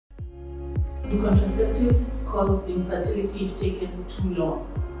Do contraceptives cause infertility if taken too long?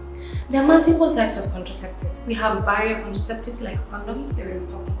 There are multiple types of contraceptives. We have barrier contraceptives like condoms that we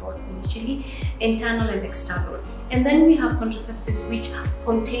talked about initially, internal and external. And then we have contraceptives which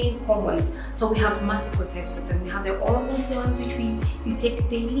contain hormones. So we have multiple types of them. We have the oral ones, the ones which you take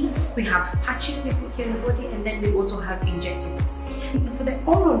daily. We have patches we put in the body, and then we also have injectables. For the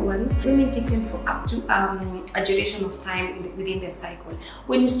oral ones, women take them for up to a duration of time within their cycle.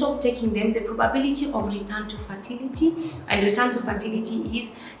 When you stop taking them, the probability of return to fertility, and return to fertility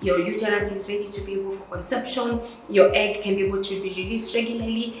is your uterus is ready to be able for conception, your egg can be able to be released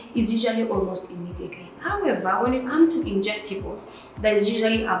regularly, is usually almost immediately. However, when you come to injectables, there is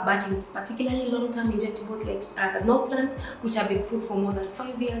usually a batting, particularly long-term injectables like no plants, which have been put for more than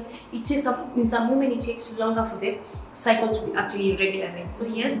 5 years. It takes in some women it takes longer for the cycle to be actually regularized. So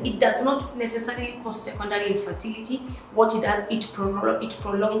yes, it does not necessarily cause secondary infertility. What it does, it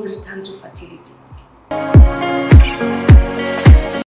prolongs return to fertility.